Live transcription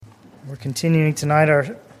We're continuing tonight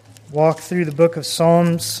our walk through the book of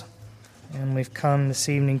Psalms, and we've come this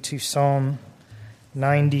evening to Psalm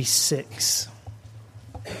 96.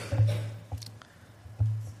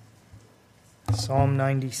 Psalm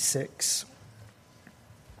 96.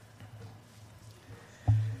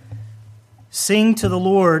 Sing to the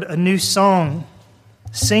Lord a new song.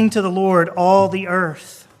 Sing to the Lord all the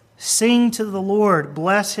earth. Sing to the Lord,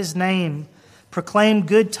 bless His name. Proclaim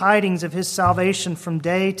good tidings of His salvation from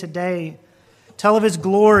day to day. Tell of His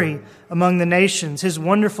glory among the nations, His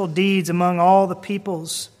wonderful deeds among all the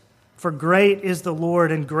peoples. For great is the Lord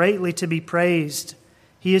and greatly to be praised.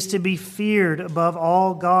 He is to be feared above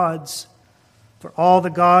all gods. For all the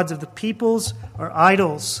gods of the peoples are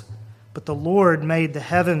idols, but the Lord made the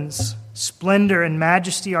heavens. Splendor and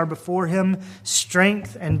majesty are before Him.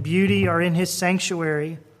 Strength and beauty are in His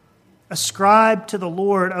sanctuary. Ascribe to the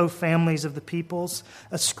Lord, O families of the peoples.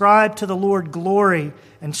 Ascribe to the Lord glory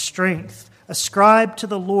and strength. Ascribe to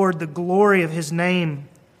the Lord the glory of His name.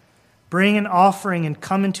 Bring an offering and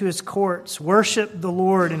come into His courts. Worship the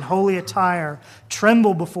Lord in holy attire.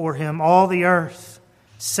 Tremble before Him, all the earth.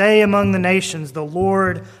 Say among the nations, the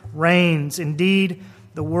Lord reigns. Indeed,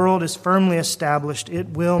 the world is firmly established. It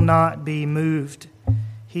will not be moved.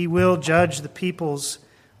 He will judge the peoples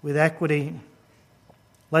with equity.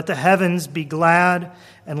 Let the heavens be glad,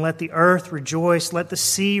 and let the earth rejoice. Let the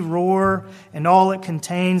sea roar, and all it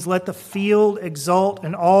contains. Let the field exult,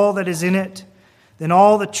 and all that is in it. Then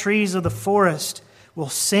all the trees of the forest will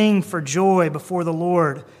sing for joy before the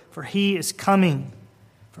Lord, for He is coming.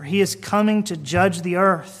 For He is coming to judge the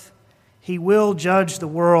earth. He will judge the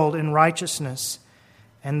world in righteousness,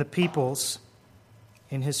 and the peoples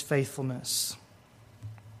in His faithfulness.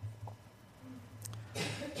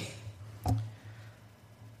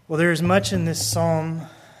 Well, there is much in this psalm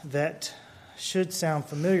that should sound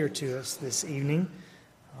familiar to us this evening.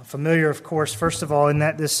 Familiar, of course, first of all, in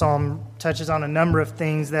that this psalm touches on a number of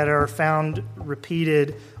things that are found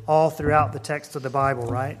repeated all throughout the text of the Bible,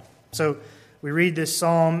 right? So we read this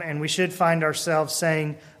psalm and we should find ourselves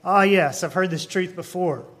saying, yes, I've heard this truth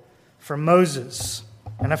before from Moses,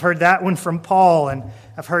 and I've heard that one from Paul, and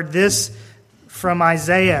I've heard this from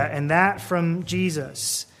Isaiah and that from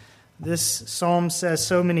Jesus. This psalm says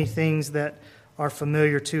so many things that are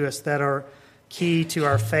familiar to us, that are key to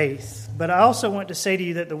our faith. But I also want to say to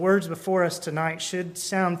you that the words before us tonight should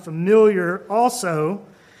sound familiar also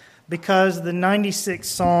because the 96th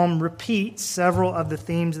Psalm repeats several of the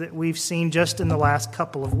themes that we've seen just in the last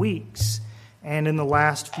couple of weeks and in the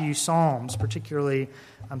last few Psalms. Particularly,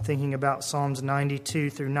 I'm thinking about Psalms 92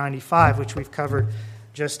 through 95, which we've covered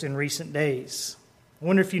just in recent days. I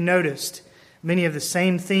wonder if you noticed many of the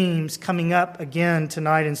same themes coming up again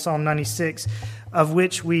tonight in Psalm 96, of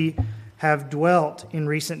which we have dwelt in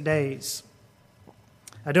recent days.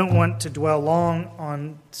 I don't want to dwell long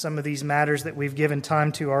on some of these matters that we've given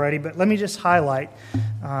time to already, but let me just highlight,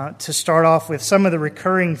 to start off with, some of the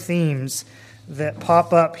recurring themes that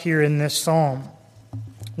pop up here in this psalm.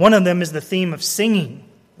 One of them is the theme of singing,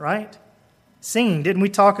 right? Singing. Didn't we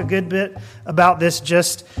talk a good bit about this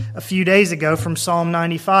just a few days ago from Psalm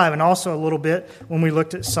 95, and also a little bit when we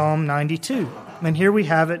looked at Psalm 92? And here we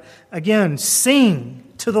have it again. Sing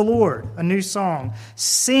to the Lord, a new song.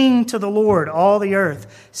 Sing to the Lord, all the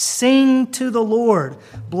earth. Sing to the Lord,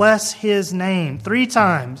 bless His name. 3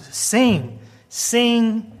 times. Sing,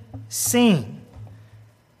 sing, sing.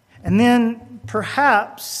 And then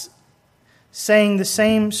perhaps saying the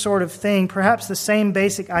same sort of thing, perhaps the same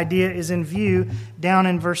basic idea is in view down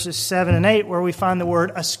in verses 7 and 8, where we find the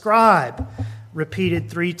word ascribe repeated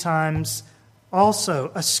 3 times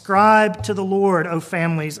also. Ascribe to the Lord, O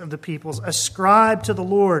families of the peoples. Ascribe to the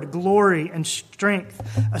Lord glory and strength.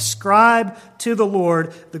 Ascribe to the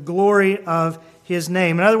Lord the glory of His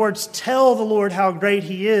name. In other words, tell the Lord how great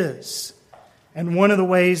He is. And one of the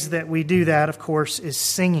ways that we do that, of course, is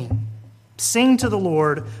singing. Sing to the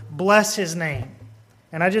Lord, bless His name.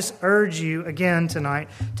 And I just urge you again tonight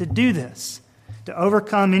to do this, to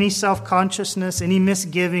overcome any self-consciousness, any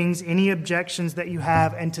misgivings, any objections that you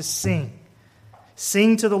have, and to sing.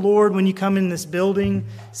 Sing to the Lord when you come in this building.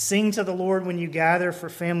 Sing to the Lord when you gather for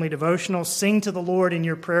family devotional. Sing to the Lord in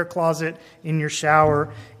your prayer closet, in your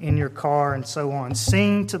shower, in your car, and so on.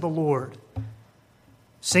 Sing to the Lord.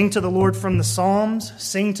 Sing to the Lord from the Psalms.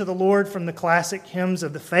 Sing to the Lord from the classic hymns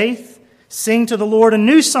of the faith. Sing to the Lord a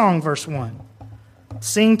new song, verse 1.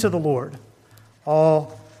 Sing to the Lord,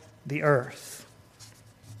 all the earth.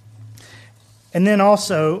 And then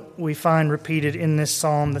also we find repeated in this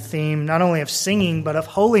psalm the theme not only of singing, but of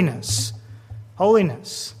holiness.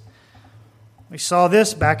 Holiness. We saw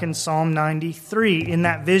this back in Psalm 93 in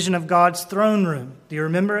that vision of God's throne room. Do you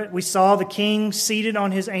remember it? We saw the king seated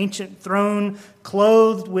on his ancient throne,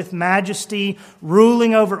 clothed with majesty,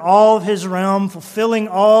 ruling over all of his realm, fulfilling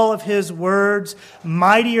all of his words,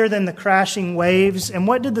 mightier than the crashing waves. And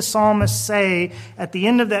what did the psalmist say at the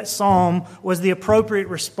end of that psalm was the appropriate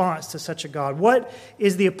response to such a God? What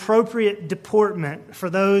is the appropriate deportment for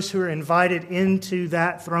those who are invited into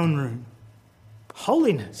that throne room?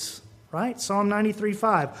 Holiness. Right? Psalm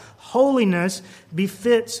 93:5. Holiness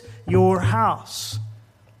befits your house.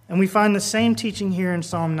 And we find the same teaching here in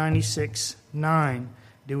Psalm 96:9.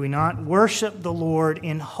 Do we not worship the Lord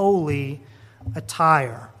in holy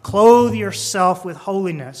attire? Clothe yourself with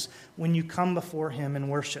holiness when you come before Him in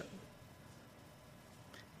worship.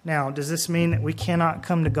 Now, does this mean that we cannot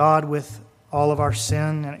come to God with all of our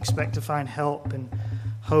sin and expect to find help and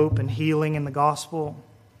hope and healing in the gospel?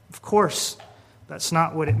 Of course, that's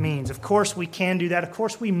not what it means. Of course we can do that. Of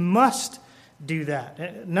course we must do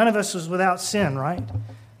that. None of us is without sin, right?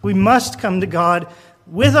 We must come to God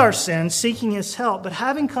with our sin, seeking His help. But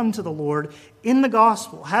having come to the Lord in the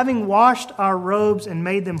gospel, having washed our robes and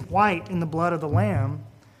made them white in the blood of the Lamb,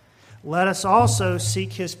 let us also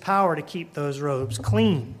seek His power to keep those robes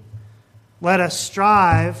clean. Let us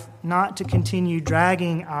strive not to continue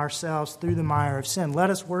dragging ourselves through the mire of sin. Let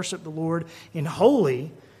us worship the Lord in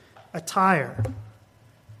holy attire.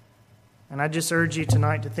 And I just urge you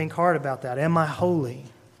tonight to think hard about that. Am I holy?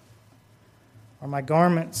 Are my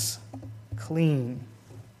garments clean?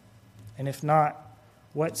 And if not,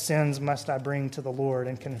 what sins must I bring to the Lord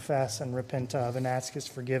and confess and repent of and ask His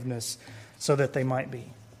forgiveness so that they might be?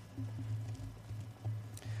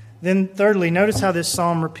 Then thirdly, notice how this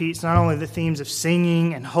psalm repeats not only the themes of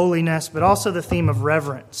singing and holiness, but also the theme of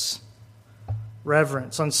reverence.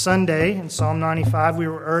 Reverence. On Sunday, in Psalm 95, we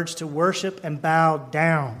were urged to worship and bow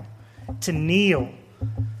down, to kneel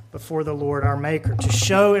before the Lord our Maker, to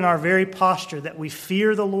show in our very posture that we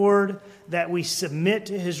fear the Lord, that we submit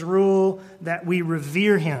to His rule, that we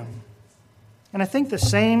revere Him. And I think the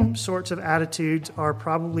same sorts of attitudes are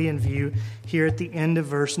probably in view here at the end of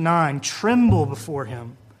verse 9. Tremble before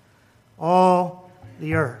Him, all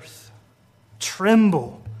the earth.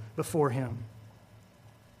 Tremble before Him.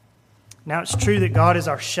 Now, it's true that God is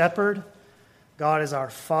our shepherd. God is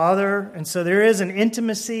our Father. And so there is an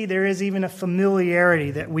intimacy, there is even a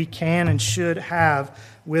familiarity that we can and should have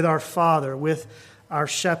with our Father, with our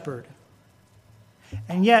shepherd.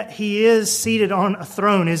 And yet, He is seated on a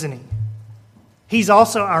throne, isn't He? He's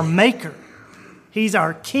also our Maker. He's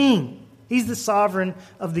our King. He's the sovereign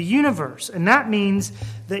of the universe. And that means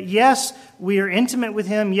that, yes, we are intimate with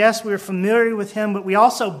Him. Yes, we are familiar with Him. But we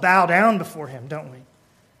also bow down before Him, don't we?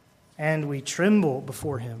 And we tremble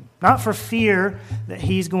before Him. Not for fear that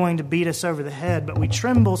He's going to beat us over the head, but we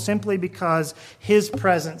tremble simply because His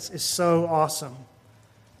presence is so awesome.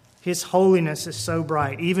 His holiness is so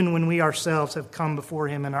bright, even when we ourselves have come before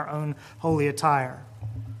Him in our own holy attire.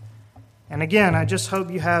 And again, I just hope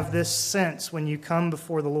you have this sense when you come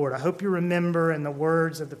before the Lord. I hope you remember in the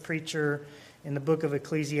words of the preacher in the book of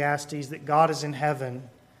Ecclesiastes that God is in heaven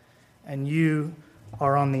and you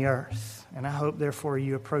are on the earth. And I hope, therefore,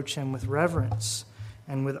 you approach Him with reverence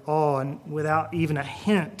and with awe and without even a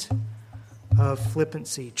hint of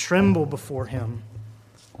flippancy. Tremble before Him,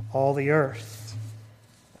 all the earth.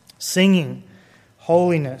 Singing,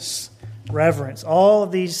 holiness, reverence. All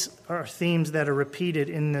of these are themes that are repeated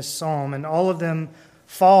in this psalm, and all of them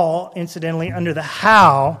fall, incidentally, under the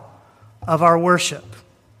how of our worship.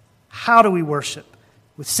 How do we worship?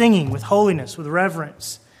 With singing, with holiness, with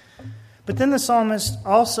reverence. But then the psalmist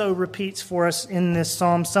also repeats for us in this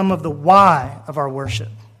psalm some of the why of our worship.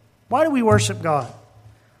 Why do we worship God?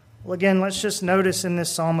 Well, again, let's just notice in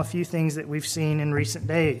this psalm a few things that we've seen in recent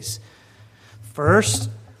days.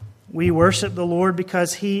 First, we worship the Lord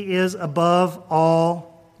because He is above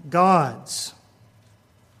all gods.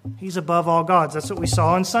 He's above all gods. That's what we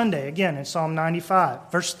saw on Sunday, again, in Psalm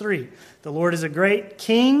 95, verse 3. The Lord is a great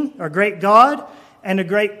king, or great God, and a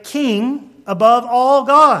great king above all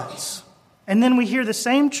gods. And then we hear the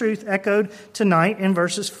same truth echoed tonight in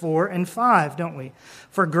verses 4 and 5, don't we?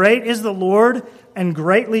 For great is the Lord and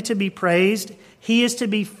greatly to be praised. He is to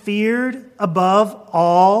be feared above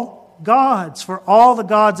all gods. For all the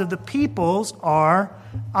gods of the peoples are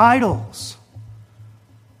idols.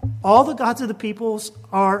 All the gods of the peoples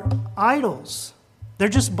are idols. They're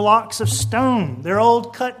just blocks of stone. They're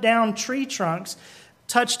old cut down tree trunks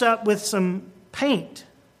touched up with some paint.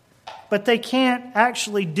 But they can't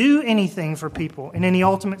actually do anything for people in any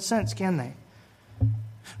ultimate sense, can they?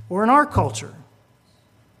 Or in our culture,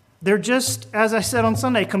 They're just, as I said on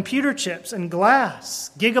Sunday, computer chips and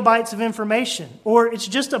glass, gigabytes of information. Or it's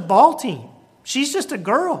just a ball team. She's just a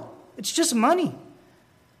girl. It's just money.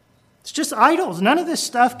 It's just idols. None of this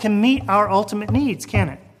stuff can meet our ultimate needs, can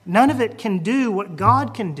it? None of it can do what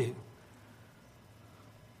God can do.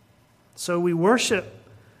 So we worship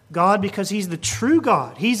God because He's the true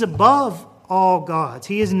God. He's above all gods.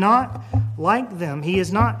 He is not like them. He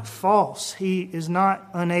is not false. He is not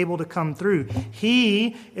unable to come through.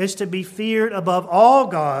 He is to be feared above all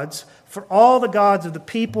gods, for all the gods of the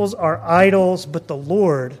peoples are idols, but the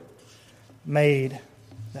Lord made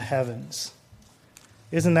the heavens.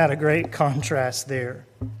 Isn't that a great contrast there?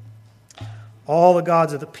 All the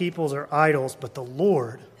gods of the peoples are idols, but the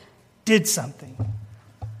Lord did something.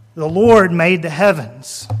 The Lord made the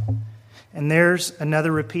heavens. And there's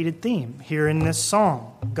another repeated theme here in this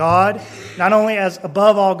psalm. God, not only as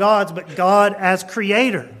above all gods, but God as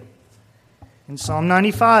creator. In Psalm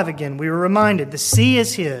 95, again, we were reminded, the sea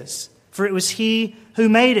is His, for it was He who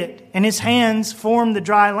made it, and His hands formed the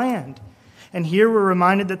dry land. And here we're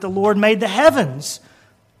reminded that the Lord made the heavens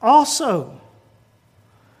also.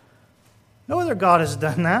 No other God has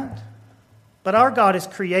done that, but our God is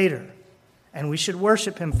creator. And we should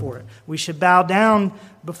worship Him for it. We should bow down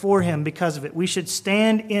before Him because of it. We should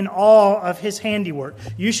stand in awe of His handiwork.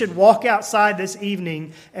 You should walk outside this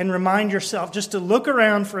evening and remind yourself just to look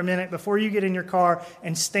around for a minute before you get in your car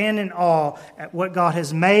and stand in awe at what God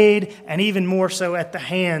has made, and even more so at the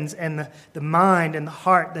hands and the mind and the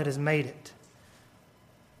heart that has made it.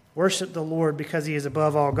 Worship the Lord because He is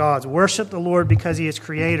above all gods. Worship the Lord because He is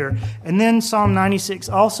creator. And then Psalm 96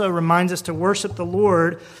 also reminds us to worship the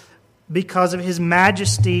Lord because of His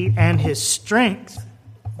majesty and His strength.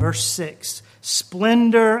 Verse 6,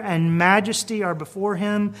 splendor and majesty are before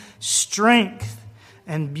Him, strength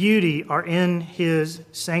and beauty are in His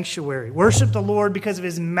sanctuary. Worship the Lord because of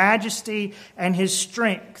His majesty and His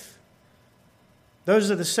strength.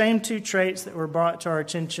 Those are the same two traits that were brought to our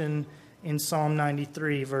attention in Psalm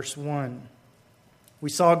 93, verse 1. We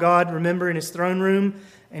saw God, remember, in His throne room.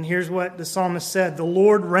 And here's what the psalmist said. The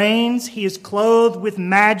Lord reigns. He is clothed with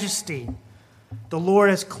majesty. The Lord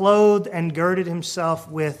has clothed and girded Himself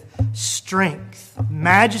with strength.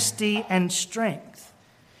 Majesty and strength.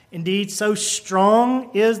 Indeed, so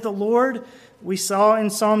strong is the Lord. We saw in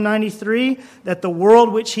Psalm 93 that the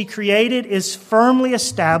world which He created is firmly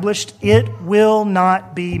established. It will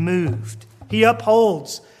not be moved. He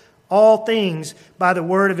upholds all things by the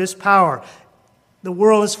word of His power. The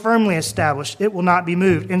world is firmly established. It will not be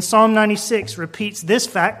moved. And Psalm 96 repeats this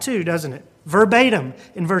fact too, doesn't it? Verbatim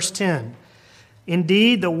in verse 10.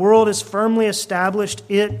 Indeed, the world is firmly established.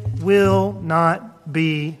 It will not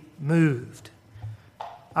be moved.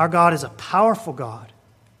 Our God is a powerful God.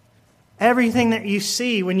 Everything that you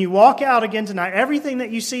see when you walk out again tonight, everything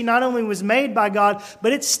that you see not only was made by God,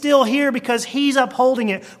 but it's still here because He's upholding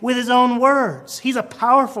it with His own words. He's a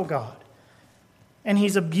powerful God. And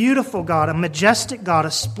He's a beautiful God, a majestic God,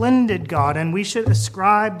 a splendid God. And we should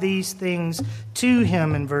ascribe these things to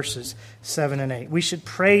Him in verses 7 and 8. We should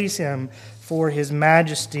praise Him for His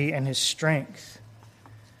majesty and His strength.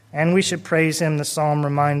 And we should praise Him, the psalm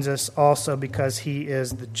reminds us, also because He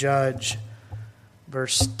is the judge.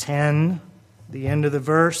 Verse 10, the end of the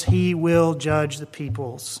verse, He will judge the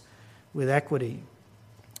peoples with equity.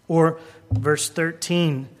 Or verse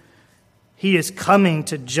 13, He is coming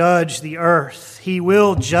to judge the earth. He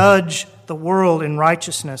will judge the world in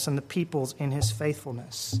righteousness and the peoples in His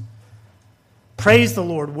faithfulness. Praise the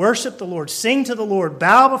Lord, worship the Lord, sing to the Lord,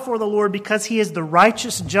 bow before the Lord because He is the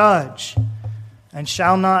righteous judge. And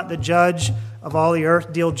shall not the judge of all the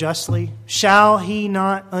earth deal justly? Shall He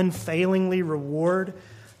not unfailingly reward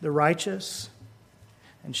the righteous?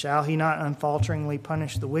 And shall He not unfalteringly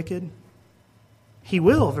punish the wicked? He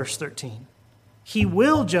will, verse 13. He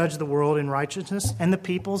will judge the world in righteousness and the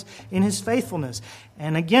peoples in His faithfulness.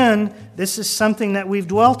 And again, this is something that we've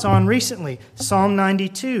dwelt on recently. Psalm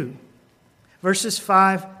 92, verses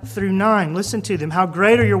 5 through 9. Listen to them. How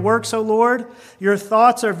great are your works, O Lord! Your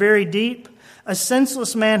thoughts are very deep. A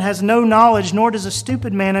senseless man has no knowledge, nor does a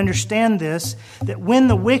stupid man understand this, that when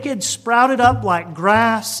the wicked sprouted up like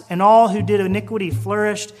grass and all who did iniquity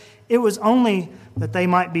flourished, it was only that they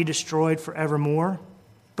might be destroyed forevermore.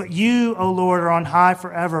 But you, O Lord, are on high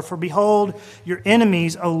forever. For behold, your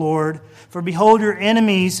enemies, O Lord, for behold, your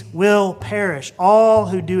enemies will perish. All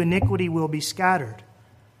who do iniquity will be scattered.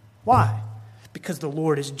 Why? Because the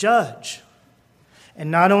Lord is judge. And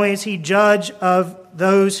not only is he judge of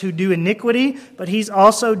those who do iniquity, but he's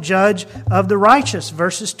also judge of the righteous.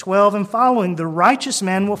 Verses 12 and following, the righteous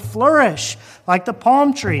man will flourish like the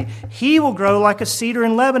palm tree. He will grow like a cedar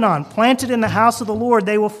in Lebanon. Planted in the house of the Lord,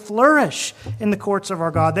 they will flourish in the courts of our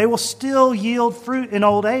God. They will still yield fruit in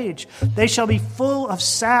old age. They shall be full of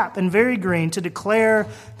sap and very green to declare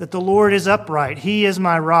that the Lord is upright. He is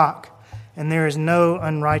my rock, and there is no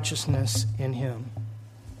unrighteousness in him.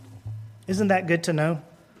 Isn't that good to know?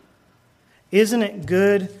 Isn't it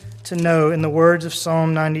good to know, in the words of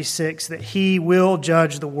Psalm 96, that he will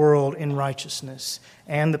judge the world in righteousness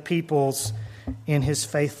and the peoples in his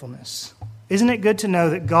faithfulness? Isn't it good to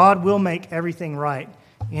know that God will make everything right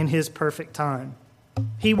in his perfect time?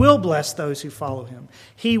 He will bless those who follow him.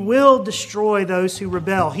 He will destroy those who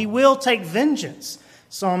rebel. He will take vengeance,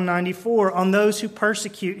 Psalm 94, on those who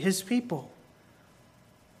persecute his people.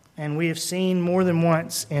 And we have seen more than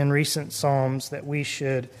once in recent Psalms that we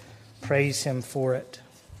should praise him for it.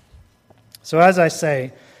 So as I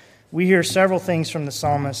say, we hear several things from the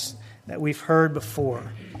psalmist that we've heard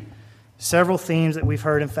before. Several themes that we've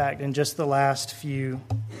heard, in fact, in just the last few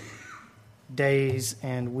days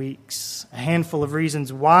and weeks. A handful of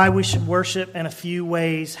reasons why we should worship, and a few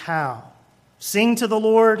ways how. Sing to the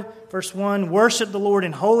Lord, verse 1. Worship the Lord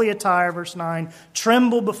in holy attire, verse 9.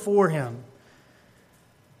 Tremble before him.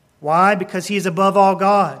 Why? Because he is above all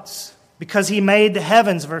gods. Because he made the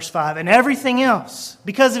heavens, verse 5, and everything else.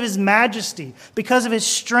 Because of his majesty. Because of his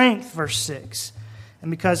strength, verse 6.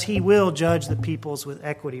 And because he will judge the peoples with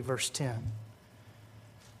equity, verse 10.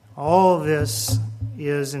 All of this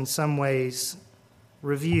is in some ways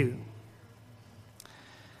review.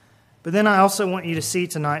 But then I also want you to see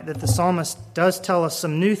tonight that the psalmist does tell us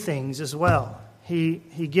some new things as well.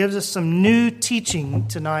 He gives us some new teaching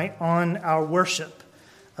tonight on our worship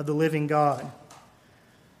of the living God.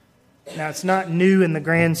 Now, it's not new in the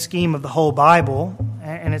grand scheme of the whole Bible,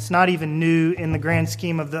 and it's not even new in the grand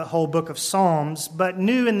scheme of the whole book of Psalms, but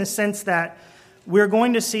new in the sense that we're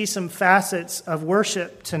going to see some facets of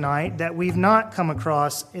worship tonight that we've not come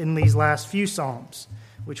across in these last few Psalms,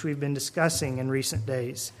 which we've been discussing in recent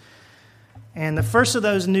days. And the first of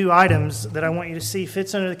those new items that I want you to see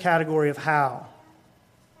fits under the category of how.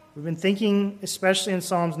 We've been thinking, especially in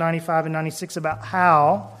Psalms 95 and 96, about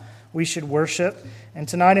how we should worship. And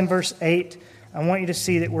tonight in verse 8, I want you to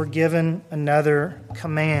see that we're given another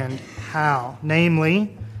command, how.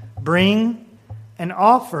 Namely, bring an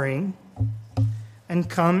offering and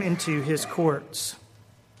come into his courts.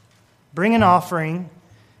 Bring an offering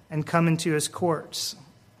and come into his courts.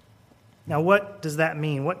 Now, what does that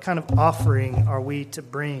mean? What kind of offering are we to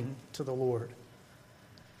bring to the Lord?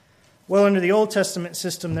 Well, under the Old Testament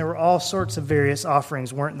system, there were all sorts of various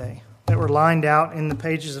offerings, weren't they? That were lined out in the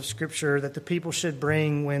pages of Scripture that the people should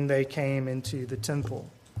bring when they came into the temple.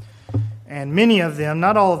 And many of them,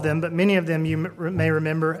 not all of them, but many of them you may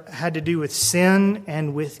remember had to do with sin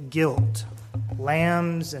and with guilt.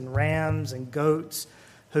 Lambs and rams and goats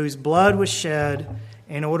whose blood was shed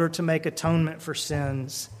in order to make atonement for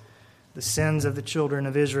sins, the sins of the children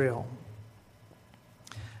of Israel.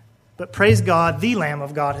 But praise God, the Lamb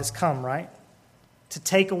of God has come, right? To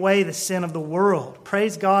take away the sin of the world.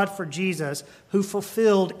 Praise God for Jesus, who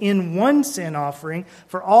fulfilled in one sin offering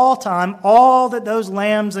for all time all that those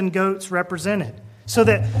lambs and goats represented. So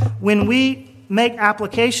that when we make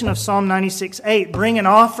application of Psalm 96:8, bring an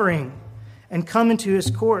offering and come into his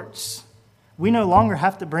courts, we no longer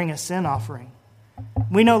have to bring a sin offering.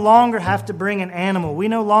 We no longer have to bring an animal. We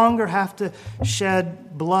no longer have to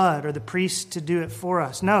shed blood or the priest to do it for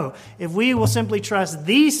us. No, if we will simply trust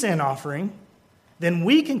the sin offering, then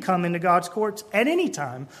we can come into God's courts at any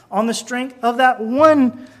time on the strength of that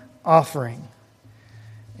one offering.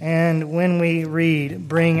 And when we read,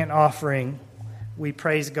 bring an offering, we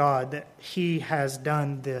praise God that he has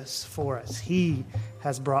done this for us. He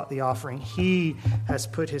has brought the offering. He has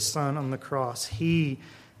put his Son on the cross. He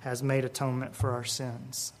has made atonement for our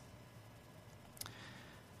sins.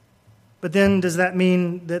 But then does that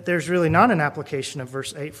mean that there's really not an application of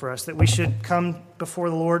verse 8 for us, that we should come before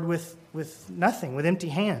the Lord with nothing, with empty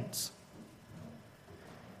hands?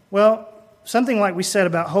 Well, something like we said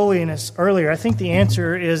about holiness earlier, I think the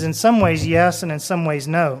answer is in some ways yes and in some ways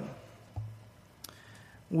no.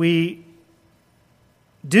 We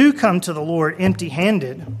do come to the Lord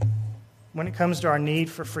empty-handed when it comes to our need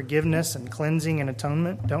for forgiveness and cleansing and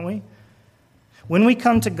atonement, don't we? When we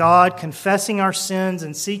come to God confessing our sins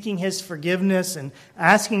and seeking his forgiveness and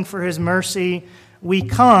asking for his mercy, we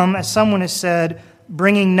come, as someone has said,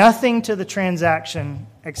 bringing nothing to the transaction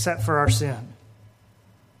except for our sin.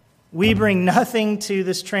 We bring nothing to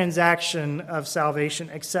this transaction of salvation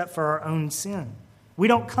except for our own sin. We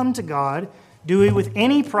don't come to God, do we, with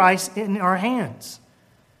any price in our hands.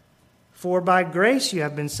 For by grace you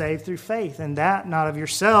have been saved through faith, and that not of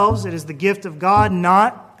yourselves. It is the gift of God,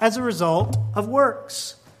 not as a result of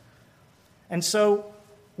works. And so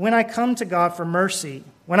when I come to God for mercy,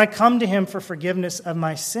 when I come to Him for forgiveness of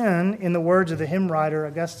my sin, in the words of the hymn writer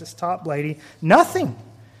Augustus Toplady, nothing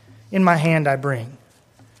in my hand I bring.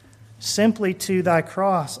 Simply to thy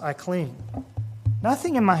cross I cling.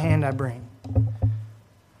 Nothing in my hand I bring.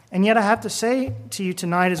 And yet I have to say to you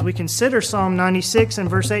tonight, as we consider Psalm 96 and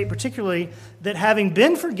verse 8 particularly, that having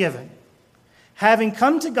been forgiven, having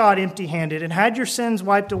come to God empty-handed and had your sins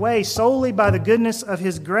wiped away solely by the goodness of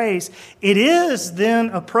His grace, it is then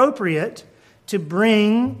appropriate to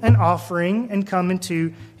bring an offering and come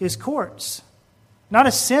into His courts. Not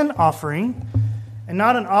a sin offering, and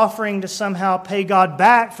not an offering to somehow pay God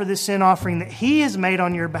back for the sin offering that He has made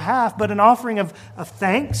on your behalf, but an offering of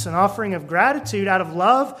thanks, an offering of gratitude out of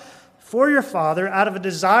love for your Father, out of a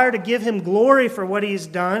desire to give Him glory for what He has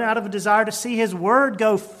done, out of a desire to see His word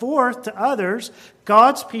go forth to others.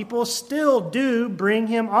 God's people still do bring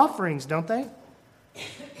Him offerings, don't they?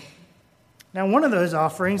 Now, one of those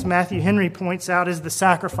offerings, Matthew Henry points out, is the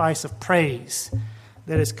sacrifice of praise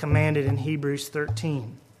that is commanded in Hebrews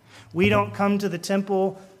 13. We don't come to the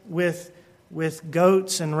temple with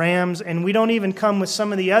goats and rams, and we don't even come with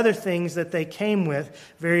some of the other things that they came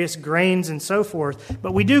with, various grains and so forth.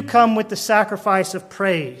 But we do come with the sacrifice of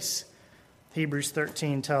praise, Hebrews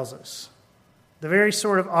 13 tells us. The very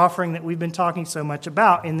sort of offering that we've been talking so much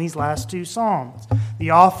about in these last two Psalms. The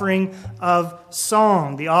offering of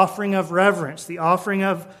song, the offering of reverence, the offering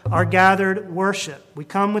of our gathered worship. We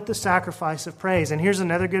come with the sacrifice of praise. And here's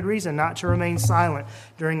another good reason not to remain silent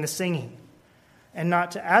during the singing and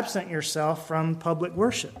not to absent yourself from public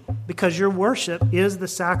worship, because your worship is the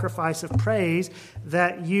sacrifice of praise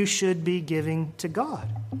that you should be giving to God.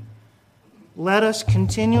 Let us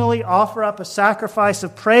continually offer up a sacrifice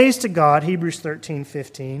of praise to God, Hebrews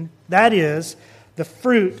 13:15. That is the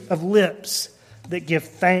fruit of lips that give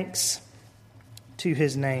thanks to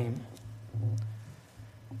His name.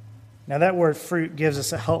 Now that word fruit gives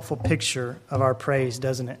us a helpful picture of our praise,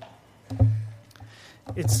 doesn't it?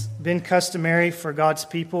 It's been customary for God's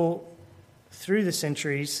people through the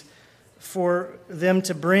centuries for them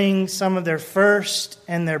to bring some of their first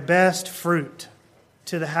and their best fruit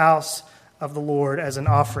to the house of the Lord as an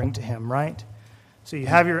offering to Him, right? So you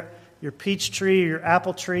have your peach tree, your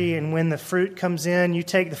apple tree, and when the fruit comes in, you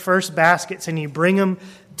take the first baskets and you bring them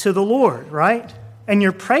to the Lord, right? And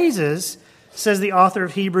your praises, says the author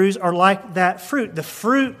of Hebrews, are like that fruit. The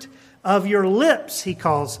fruit of your lips, he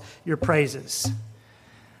calls your praises.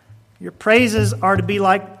 Your praises are to be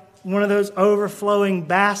like one of those overflowing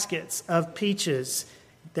baskets of peaches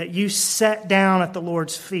that you set down at the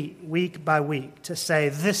Lord's feet week by week to say,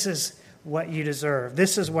 this is what you deserve.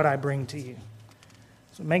 This is what I bring to you.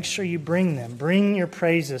 So make sure you bring them. Bring your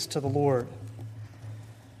praises to the Lord.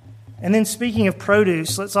 And then speaking of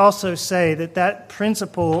produce, let's also say that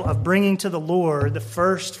principle of bringing to the Lord the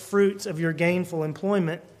first fruits of your gainful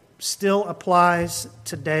employment still applies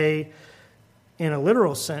today in a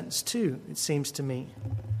literal sense too, it seems to me.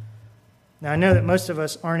 Now I know that most of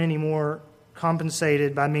us aren't anymore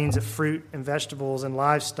compensated by means of fruit and vegetables and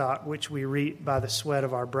livestock, which we reap by the sweat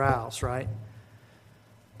of our brows, right?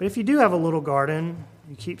 But if you do have a little garden,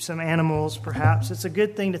 you keep some animals perhaps, it's a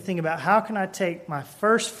good thing to think about, how can I take my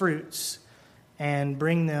first fruits and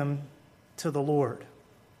bring them to the Lord?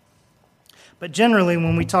 But generally,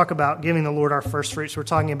 when we talk about giving the Lord our first fruits, we're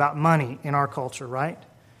talking about money in our culture, right?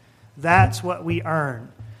 That's what we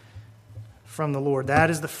earn from the Lord.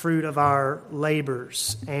 That is the fruit of our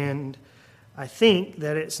labors. And I think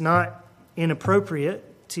that it's not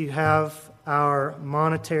inappropriate to have our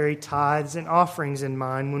monetary tithes and offerings in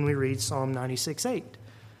mind when we read Psalm 96:8.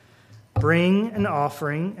 Bring an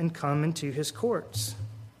offering and come into His courts.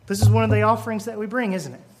 This is one of the offerings that we bring,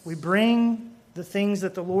 isn't it? We bring the things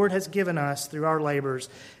that the Lord has given us through our labors,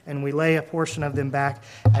 and we lay a portion of them back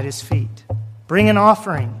at His feet. Bring an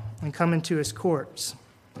offering and come into His courts.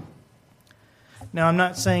 Now, I'm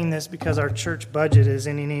not saying this because our church budget is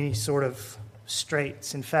in any sort of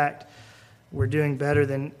straits. In fact, we're doing better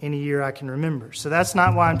than any year I can remember. So that's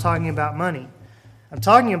not why I'm talking about money. I'm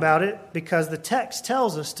talking about it because the text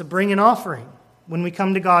tells us to bring an offering when we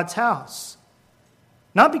come to God's house.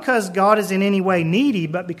 Not because God is in any way needy,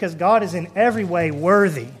 but because God is in every way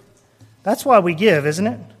worthy. That's why we give, isn't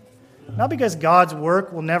it? Not because God's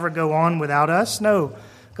work will never go on without us. No,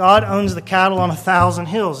 God owns the cattle on 1,000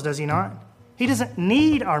 hills, does He not? He doesn't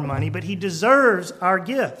need our money, but He deserves our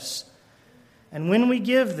gifts. And when we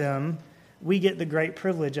give them, we get the great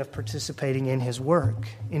privilege of participating in His work,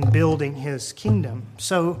 in building His kingdom.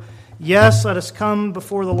 So, yes, let us come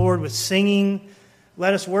before the Lord with singing.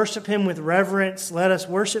 Let us worship Him with reverence. Let us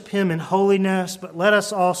worship Him in holiness. But let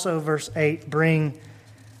us also, verse 8, bring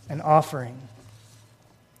an offering.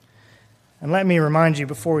 And let me remind you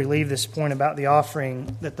before we leave this point about the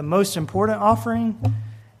offering that the most important offering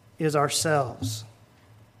is ourselves.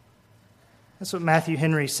 That's what Matthew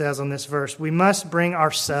Henry says on this verse. We must bring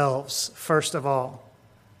ourselves first of all.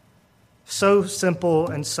 So simple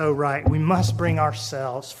and so right. We must bring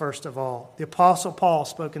ourselves first of all. The Apostle Paul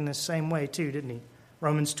spoke in this same way too, didn't he?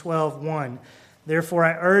 Romans 12:1. Therefore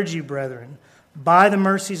I urge you, brethren, by the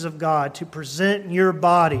mercies of God, to present your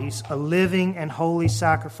bodies a living and holy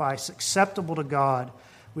sacrifice acceptable to God,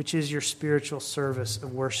 which is your spiritual service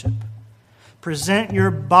of worship. Present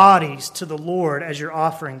your bodies to the Lord as your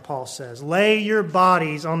offering, Paul says. Lay your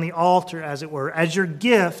bodies on the altar, as it were, as your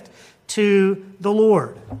gift to the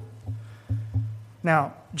Lord.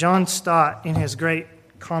 Now, John Stott, in his great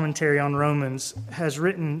commentary on Romans, has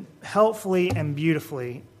written helpfully and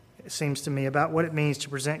beautifully, it seems to me, about what it means to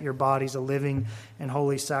present your bodies a living and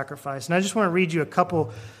holy sacrifice. And I just want to read you a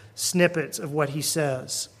couple snippets of what he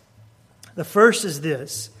says. The first is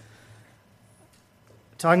this.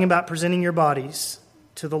 Talking about presenting your bodies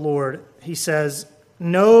to the Lord, he says,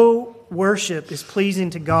 no worship is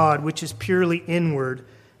pleasing to God which is purely inward,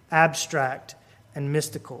 abstract, and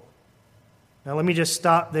mystical. Now let me just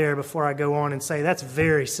stop there before I go on and say that's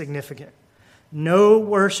very significant. No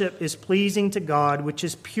worship is pleasing to God which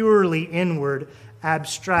is purely inward,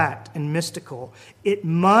 abstract, and mystical. It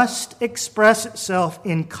must express itself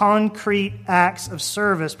in concrete acts of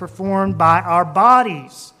service performed by our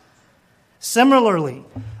bodies. Similarly,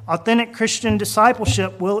 authentic Christian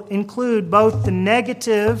discipleship will include both the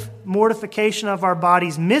negative mortification of our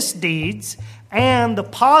body's misdeeds and the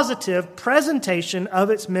positive presentation of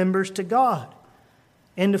its members to God.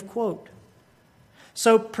 End of quote.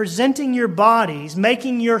 So presenting your bodies,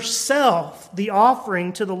 making yourself the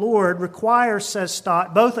offering to the Lord requires, says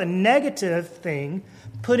Stott, both a negative thing,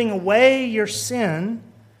 putting away your sin,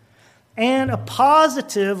 and a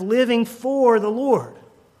positive living for the Lord.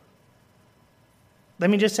 Let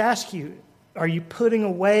me just ask you, are you putting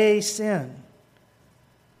away sin?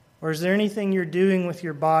 Or is there anything you're doing with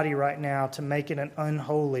your body right now to make it an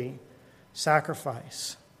unholy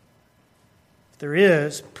sacrifice? If there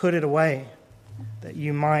is, put it away, that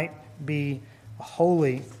you might be a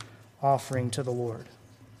holy offering to the Lord.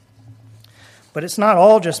 But it's not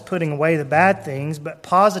all just putting away the bad things, but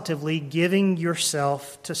positively giving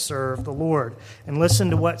yourself to serve the Lord. And listen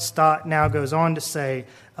to what Stott now goes on to say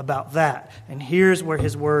about that. And here's where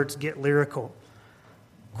his words get lyrical.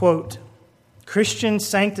 Quote, Christian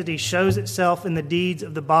sanctity shows itself in the deeds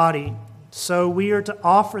of the body. So we are to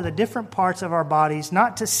offer the different parts of our bodies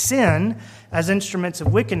not to sin as instruments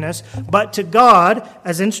of wickedness, but to God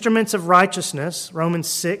as instruments of righteousness. Romans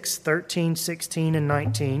 6:13, 16, and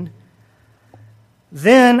 19.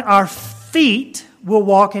 Then our feet will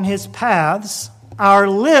walk in His paths. Our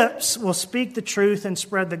lips will speak the truth and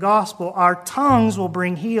spread the gospel. Our tongues will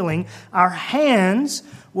bring healing. Our hands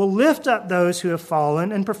will lift up those who have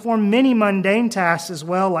fallen and perform many mundane tasks as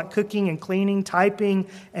well, like cooking and cleaning, typing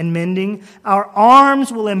and mending. Our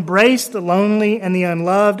arms will embrace the lonely and the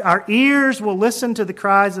unloved. Our ears will listen to the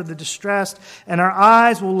cries of the distressed, and our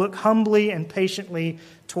eyes will look humbly and patiently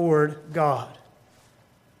toward God.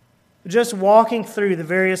 Just walking through the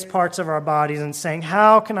various parts of our bodies and saying,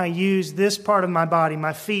 how can I use this part of my body,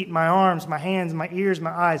 my feet, my arms, my hands, my ears, my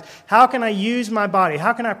eyes? How can I use my body?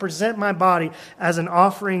 How can I present my body as an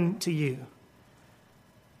offering to you?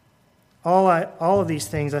 All of these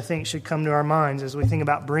things, I think, should come to our minds as we think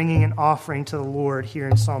about bringing an offering to the Lord here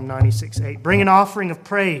in Psalm 96:8. Bring an offering of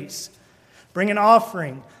praise. Bring an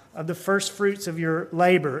offering of the first fruits of your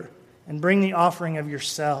labor, and bring the offering of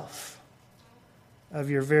yourself, of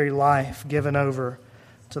your very life given over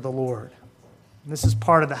to the Lord. This is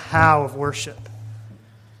part of the how of worship.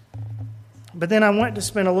 But then I want to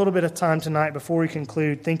spend a little bit of time tonight before we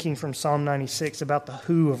conclude thinking from Psalm 96 about the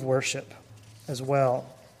who of worship as well.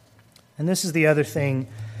 And this is the other thing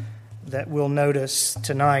that we'll notice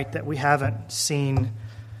tonight that we haven't seen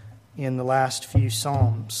in the last few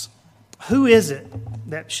Psalms. Who is it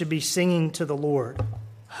that should be singing to the Lord?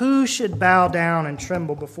 Who should bow down and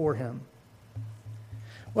tremble before Him?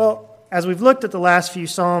 Well, as we've looked at the last few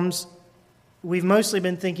Psalms, we've mostly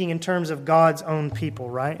been thinking in terms of God's own people,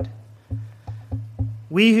 right?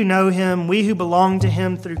 We who know him, we who belong to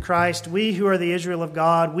him through Christ, we who are the Israel of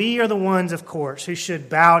God, we are the ones, of course, who should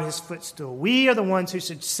bow at his footstool. We are the ones who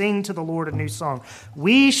should sing to the Lord a new song.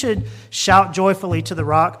 We should shout joyfully to the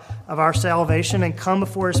rock of our salvation and come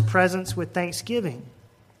before his presence with thanksgiving.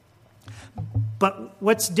 But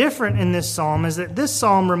what's different in this psalm is that this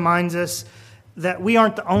psalm reminds us that we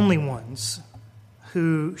aren't the only ones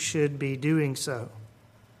who should be doing so.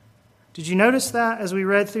 Did you notice that as we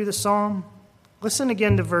read through the psalm? Listen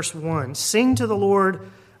again to verse 1. Sing to the Lord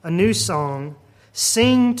a new song.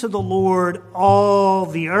 Sing to the Lord all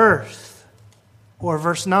the earth. Or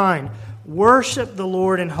verse 9. Worship the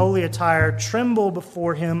Lord in holy attire. Tremble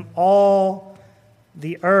before him all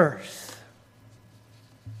the earth.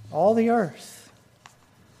 All the earth.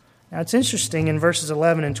 Now it's interesting in verses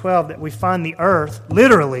 11 and 12 that we find the earth,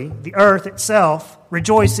 literally the earth itself,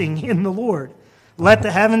 rejoicing in the Lord. Let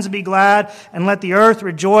the heavens be glad, and let the earth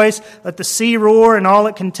rejoice. Let the sea roar and all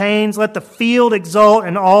it contains. Let the field exult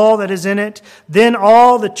and all that is in it. Then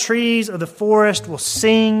all the trees of the forest will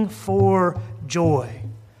sing for joy.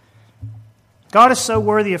 God is so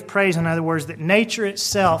worthy of praise, in other words, that nature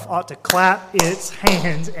itself ought to clap its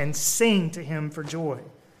hands and sing to him for joy.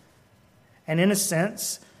 And in a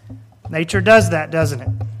sense, nature does that, doesn't it?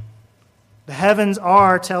 The heavens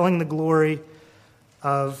are telling the glory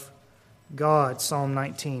of God, Psalm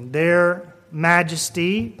 19. Their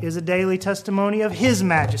majesty is a daily testimony of his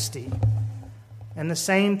majesty. And the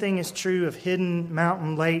same thing is true of hidden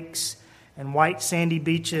mountain lakes and white sandy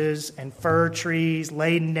beaches and fir trees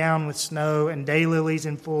laden down with snow and daylilies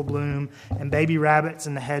in full bloom and baby rabbits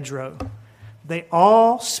in the hedgerow. They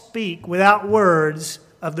all speak without words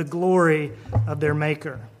of the glory of their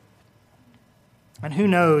Maker. And who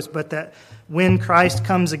knows but that when Christ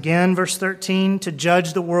comes again, verse 13, to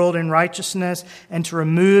judge the world in righteousness and to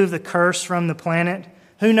remove the curse from the planet,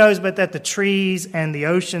 who knows but that the trees and the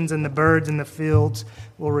oceans and the birds in the fields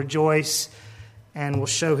will rejoice and will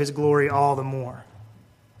show his glory all the more.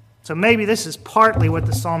 So maybe this is partly what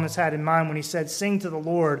the psalmist had in mind when he said, sing to the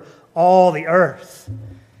Lord all the earth.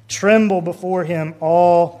 Tremble before him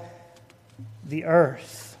all the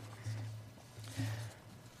earth.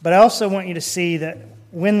 But I also want you to see that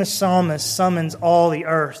when the psalmist summons all the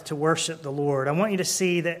earth to worship the Lord, I want you to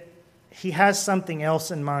see that he has something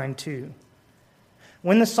else in mind too.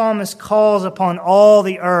 When the psalmist calls upon all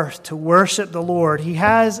the earth to worship the Lord, he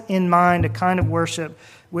has in mind a kind of worship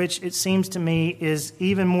which it seems to me is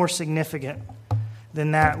even more significant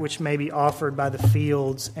than that which may be offered by the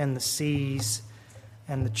fields and the seas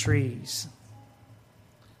and the trees.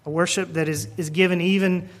 A worship that is given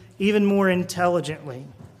even more intelligently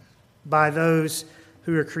by those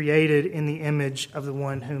who are created in the image of the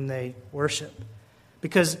one whom they worship.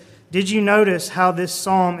 Because did you notice how this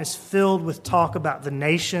psalm is filled with talk about the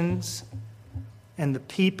nations and the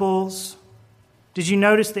peoples? Did you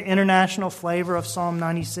notice the international flavor of Psalm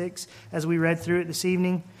 96 as we read through it this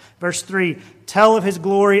evening? Verse 3, tell of his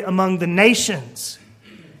glory among the nations,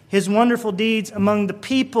 his wonderful deeds among the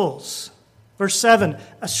peoples. Verse 7,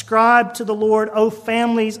 ascribe to the Lord, O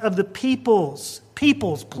families of the peoples,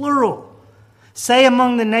 plural. Say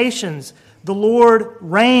among the nations, the Lord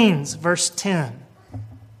reigns, verse 10.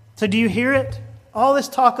 So do you hear it? All this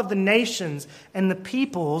talk of the nations and the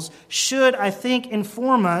peoples should, I think,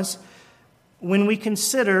 inform us when we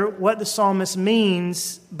consider what the psalmist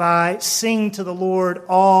means by sing to the Lord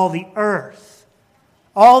all the earth.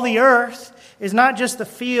 All the earth is not just the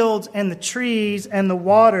fields and the trees and the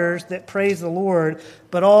waters that praise the Lord,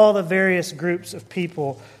 but all the various groups of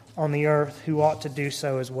people on the earth who ought to do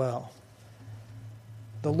so as well.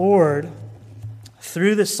 The Lord,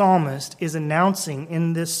 through the psalmist, is announcing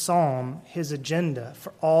in this psalm his agenda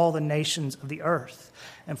for all the nations of the earth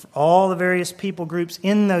and for all the various people groups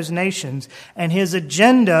in those nations. And his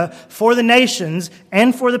agenda for the nations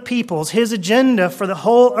and for the peoples, his agenda for the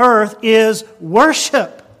whole earth is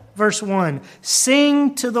worship. Verse 1,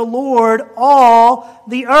 sing to the Lord all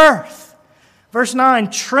the earth. Verse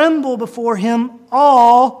 9, tremble before him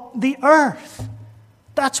all the earth.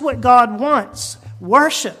 That's what God wants.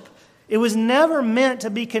 Worship. It was never meant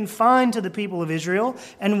to be confined to the people of Israel,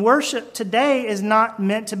 and worship today is not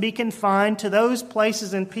meant to be confined to those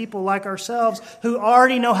places and people like ourselves who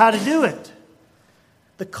already know how to do it.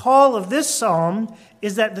 The call of this psalm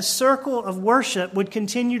is that the circle of worship would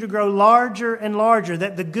continue to grow larger and larger,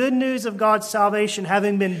 that the good news of God's salvation,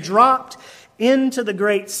 having been dropped into the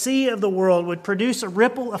great sea of the world, would produce a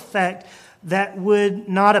ripple effect that would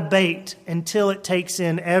not abate until it takes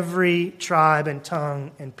in every tribe and tongue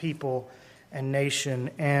and people and nation,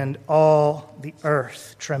 and all the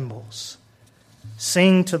earth trembles.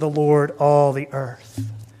 Sing to the Lord all the earth.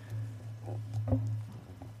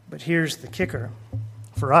 But here's the kicker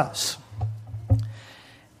for us.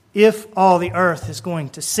 If all the earth is going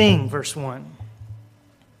to sing, verse 1.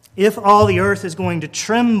 If all the earth is going to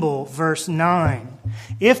tremble, verse 9.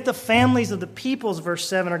 If the families of the peoples, verse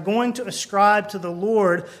 7, are going to ascribe to the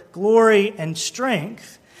Lord glory and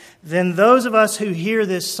strength, then those of us who hear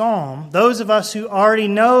this psalm, those of us who already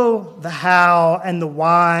know the how and the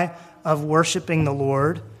why of worshiping the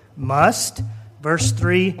Lord, must, verse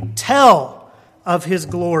 3, tell of His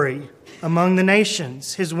glory among the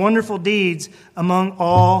nations, His wonderful deeds among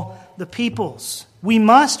all the peoples. We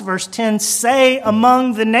must, verse 10, say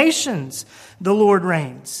among the nations, the Lord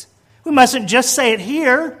reigns. We mustn't just say it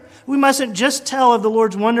here. We mustn't just tell of the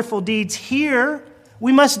Lord's wonderful deeds here.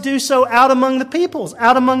 We must do so out among the peoples,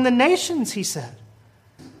 out among the nations, he said.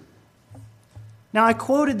 Now, I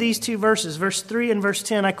quoted these two verses, verse 3 and verse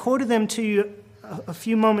 10. I quoted them to you a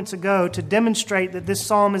few moments ago to demonstrate that this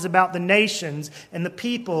psalm is about the nations and the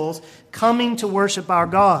peoples coming to worship our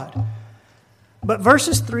God. But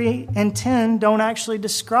verses 3 and 10 don't actually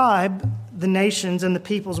describe the nations and the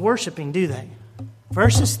peoples worshiping, do they?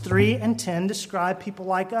 Verses 3 and 10 describe people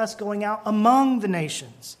like us going out among the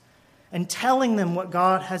nations and telling them what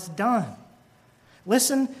God has done.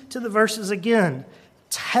 Listen to the verses again.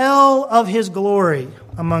 Tell of His glory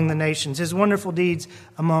among the nations, His wonderful deeds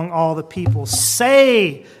among all the people.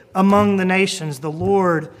 Say among the nations, the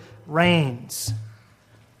Lord reigns.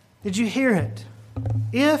 Did you hear it?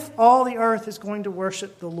 If all the earth is going to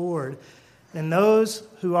worship the Lord, then those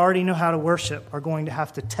who already know how to worship are going to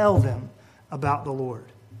have to tell them about the Lord.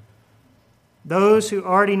 Those who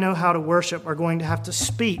already know how to worship are going to have to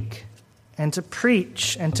speak and to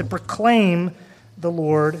preach and to proclaim the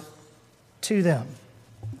Lord to them.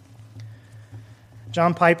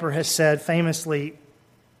 John Piper has said famously,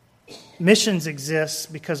 missions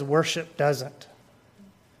exist because worship doesn't.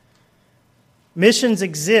 Missions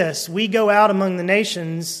exist. We go out among the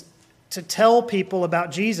nations to tell people about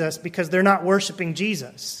Jesus because they're not worshiping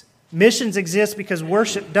Jesus. Missions exist because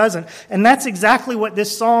worship doesn't. And that's exactly what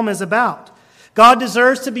this psalm is about. God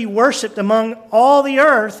deserves to be worshiped among all the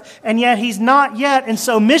earth, and yet He's not yet. And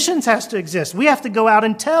so missions has to exist. We have to go out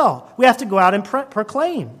and tell. We have to go out and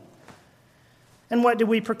proclaim. And what do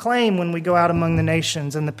we proclaim when we go out among the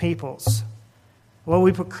nations and the peoples? Well,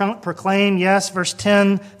 we proclaim, yes, verse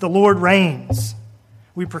 10, the Lord reigns.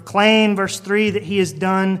 We proclaim, verse 3, that He has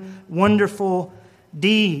done wonderful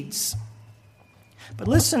deeds. But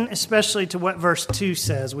listen especially to what verse 2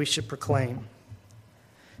 says we should proclaim.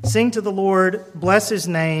 Sing to the Lord, bless His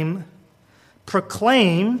name,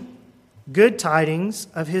 proclaim good tidings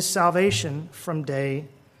of His salvation from day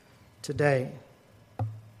to day.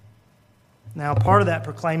 Now, part of that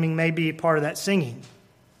proclaiming may be part of that singing.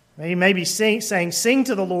 You may be saying, sing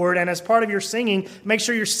to the Lord, and as part of your singing, make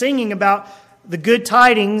sure you're singing about the good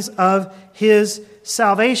tidings of His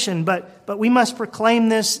salvation. But we must proclaim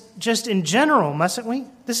this just in general, mustn't we?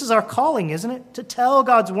 This is our calling, isn't it? To tell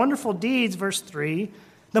God's wonderful deeds, verse 3,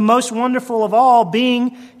 the most wonderful of all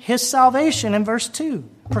being His salvation, in verse 2.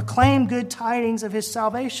 Proclaim good tidings of His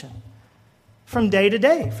salvation from day to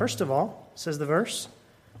day. First of all, says the verse,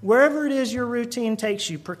 wherever it is your routine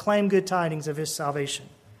takes you, proclaim good tidings of His salvation.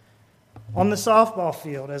 On the softball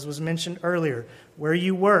field, as was mentioned earlier, where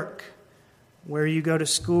you work, where you go to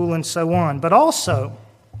school, and so on. But also,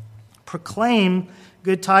 proclaim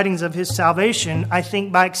good tidings of His salvation, I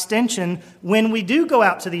think by extension, when we do go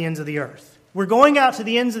out to the ends of the earth. We're going out to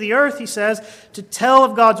the ends of the earth, he says, to tell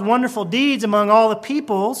of God's wonderful deeds among all the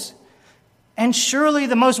peoples. And surely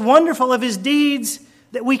the most wonderful of His deeds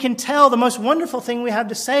that we can tell, the most wonderful thing we have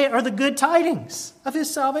to say, are the good tidings of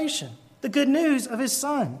His salvation, the good news of His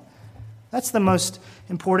Son. That's the most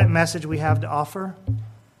important message we have to offer.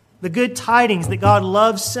 The good tidings that God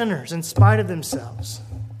loves sinners in spite of themselves.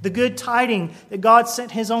 The good tidings that God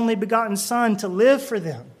sent His only begotten Son to live for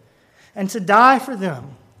them and to die for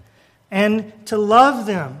them and to love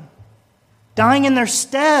them, dying in their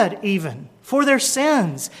stead even for their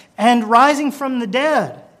sins and rising from the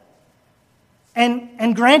dead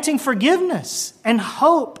and granting forgiveness and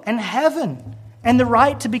hope and heaven and the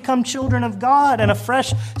right to become children of God and a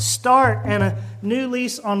fresh start and a new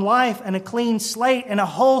lease on life and a clean slate and a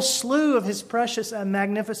whole slew of His precious and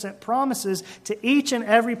magnificent promises to each and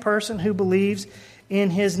every person who believes in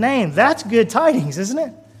His name. That's good tidings, isn't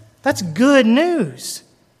it? That's good news.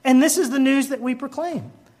 And this is the news that we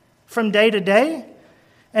proclaim from day to day.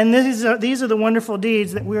 And these are the wonderful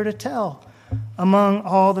deeds that we're to tell among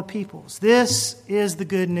all the peoples. This is the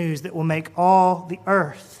good news that will make all the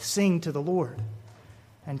earth sing to the Lord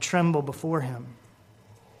and tremble before Him.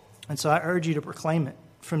 And so I urge you to proclaim it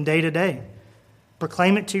from day to day.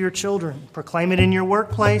 Proclaim it to your children. Proclaim it in your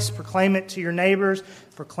workplace. Proclaim it to your neighbors.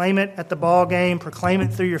 Proclaim it at the ball game. Proclaim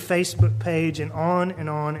it through your Facebook page, and on and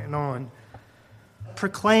on and on.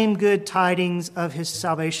 Proclaim good tidings of his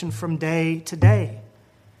salvation from day to day.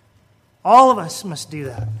 All of us must do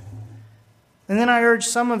that. And then I urge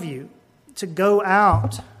some of you to go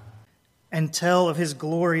out and tell of his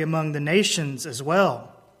glory among the nations as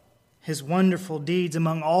well, his wonderful deeds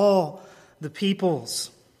among all the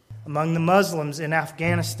peoples, among the Muslims in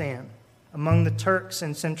Afghanistan, among the Turks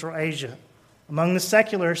in Central Asia, among the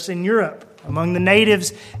secularists in Europe, among the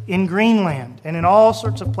natives in Greenland, and in all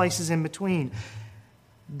sorts of places in between.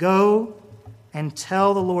 Go and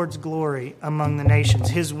tell the Lord's glory among the nations,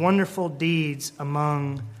 his wonderful deeds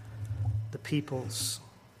among the peoples.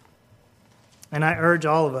 And I urge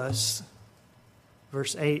all of us,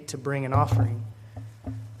 verse 8, to bring an offering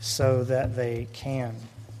so that they can.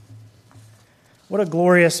 What a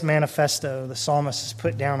glorious manifesto the psalmist has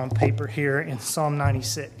put down on paper here in Psalm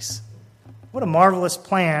 96. What a marvelous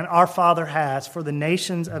plan our Father has for the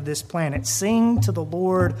nations of this planet. Sing to the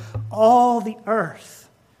Lord, all the earth.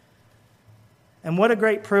 And what a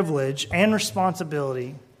great privilege and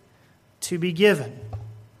responsibility to be given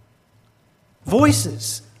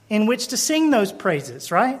voices in which to sing those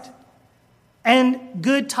praises, right? And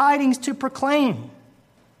good tidings to proclaim.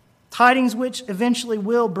 Tidings which eventually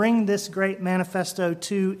will bring this great manifesto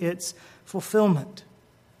to its fulfillment.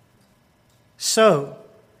 So,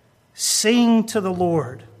 sing to the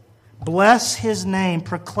Lord. Bless his name.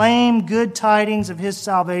 Proclaim good tidings of his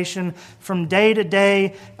salvation from day to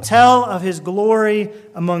day. Tell of his glory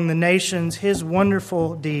among the nations, his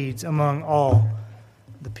wonderful deeds among all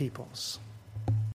the peoples.